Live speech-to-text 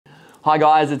Hi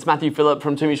guys, it's Filip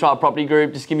from Toomey Shire Property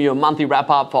Group. Just giving you a monthly wrap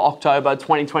up for October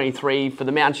 2023 for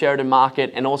the Mount Sheridan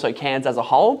market and also Cairns as a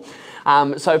whole.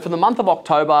 So for the month of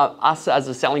October, us as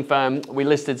a selling firm, we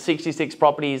listed 66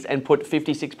 properties and put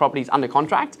 56 properties under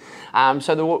contract.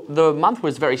 So the month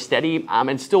was very steady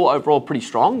and still overall pretty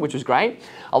strong, which was great.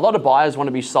 A lot of buyers want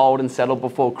to be sold and settled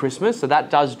before Christmas, so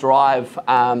that does drive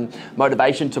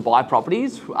motivation to buy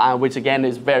properties, which again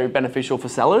is very beneficial for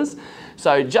sellers.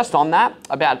 So just on that,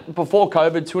 about before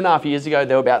COVID, 2.5 years ago,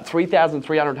 there were about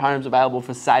 3,300 homes available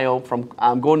for sale from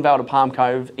Gordonvale to Palm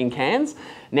Cove in Cairns.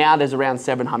 Now there's around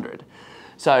 700.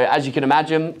 So as you can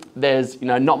imagine, there's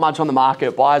not much on the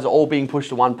market. Buyers are all being pushed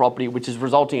to one property, which is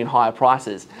resulting in higher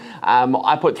prices.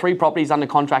 I put 3 properties under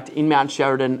contract in Mount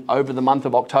Sheridan over the month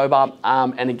of October,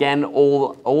 and again,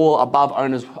 all above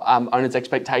owners'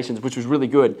 expectations, which was really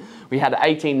good. We had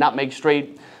 18 Nutmeg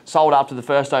Street, sold after the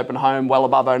first open home, well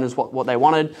above owners what they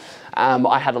wanted.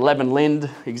 I had 11 Lind,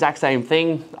 exact same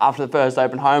thing. After the first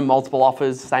open home, multiple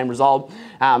offers, same result.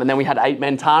 And then we had 8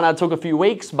 Mentana. It took a few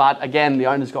weeks, but again, the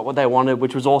owners got what they wanted,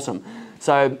 which was awesome.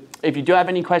 So if you do have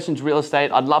any questions real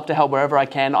estate, I'd love to help wherever I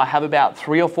can. I have about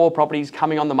 3 or 4 properties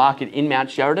coming on the market in Mount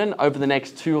Sheridan over the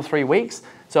next 2 or 3 weeks.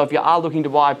 So if you are looking to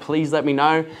buy, please let me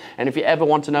know. And if you ever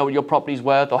want to know what your property's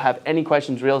worth or have any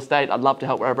questions real estate, I'd love to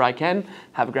help wherever I can.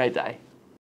 Have a great day.